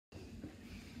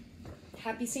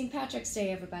Happy St. Patrick's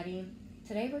Day, everybody.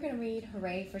 Today we're going to read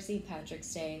Hooray for St.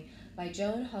 Patrick's Day by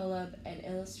Joan Holub and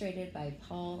illustrated by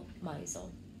Paul Meisel.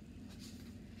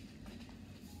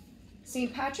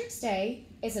 St. Patrick's Day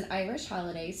is an Irish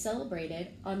holiday celebrated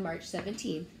on March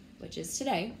 17th, which is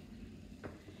today.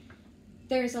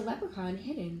 There is a leprechaun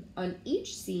hidden on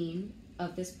each scene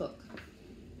of this book.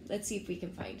 Let's see if we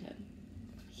can find him.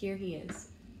 Here he is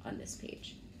on this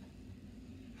page.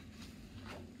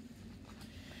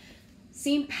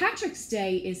 St. Patrick's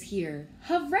Day is here.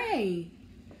 Hooray!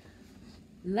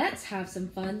 Let's have some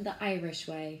fun the Irish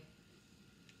way.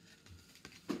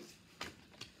 We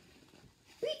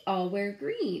all wear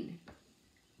green.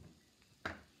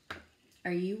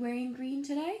 Are you wearing green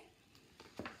today?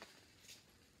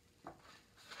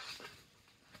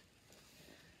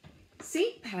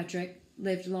 St. Patrick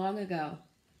lived long ago.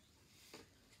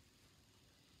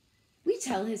 We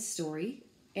tell his story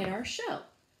in our show.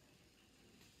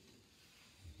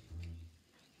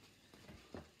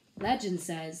 Legend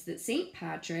says that St.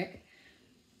 Patrick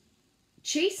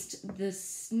chased the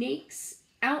snakes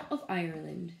out of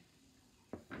Ireland.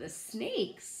 The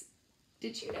snakes?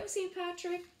 Did you know St.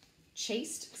 Patrick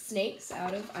chased snakes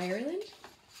out of Ireland?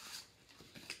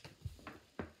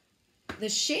 The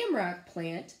shamrock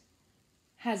plant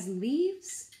has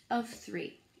leaves of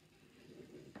 3.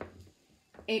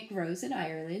 It grows in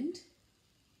Ireland,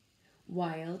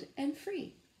 wild and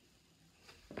free.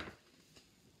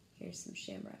 Here's some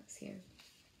shamrocks here.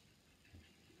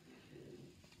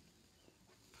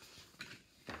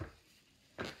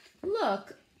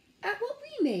 Look at what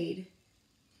we made.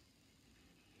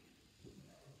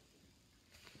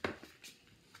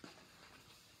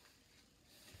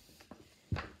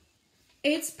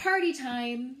 It's party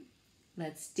time.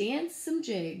 Let's dance some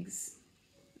jigs.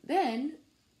 Then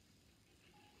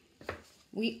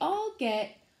we all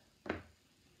get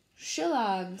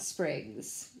shillag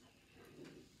sprigs.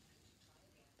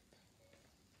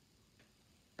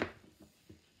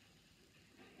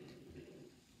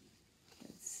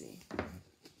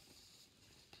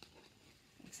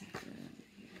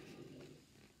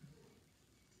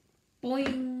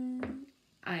 Boing!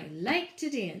 I like to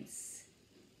dance.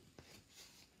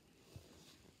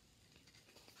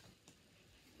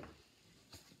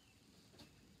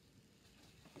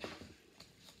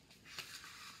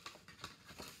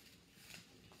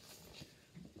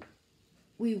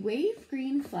 We wave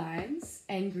green flags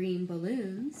and green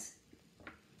balloons.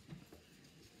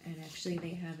 And actually they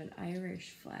have an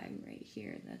Irish flag right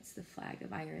here. That's the flag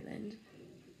of Ireland,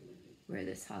 where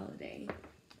this holiday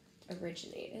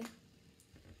originated.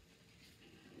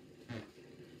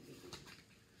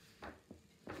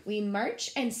 We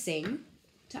march and sing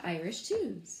to Irish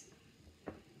tunes.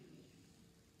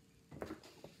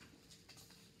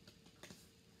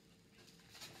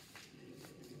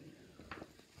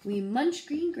 We munch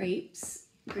green grapes,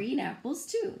 green apples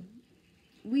too.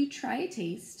 We try a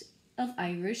taste of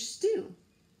Irish stew.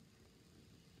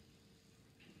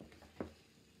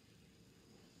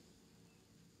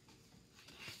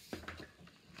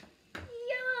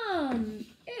 Yum!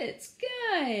 It's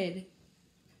good!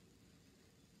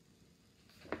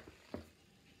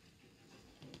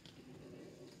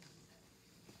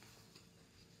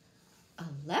 A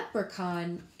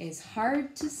leprechaun is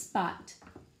hard to spot.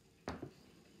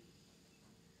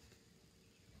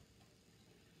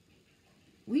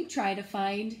 We try to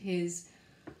find his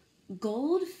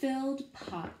gold-filled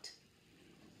pot.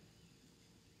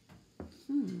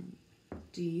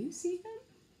 Do you see him?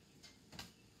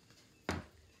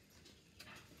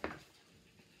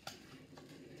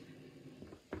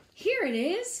 Here it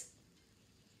is.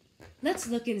 Let's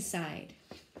look inside.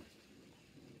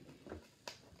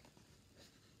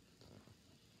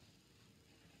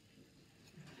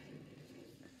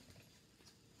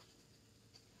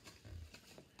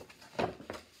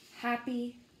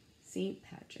 Happy St.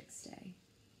 Patrick's Day.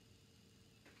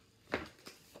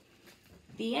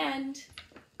 The end.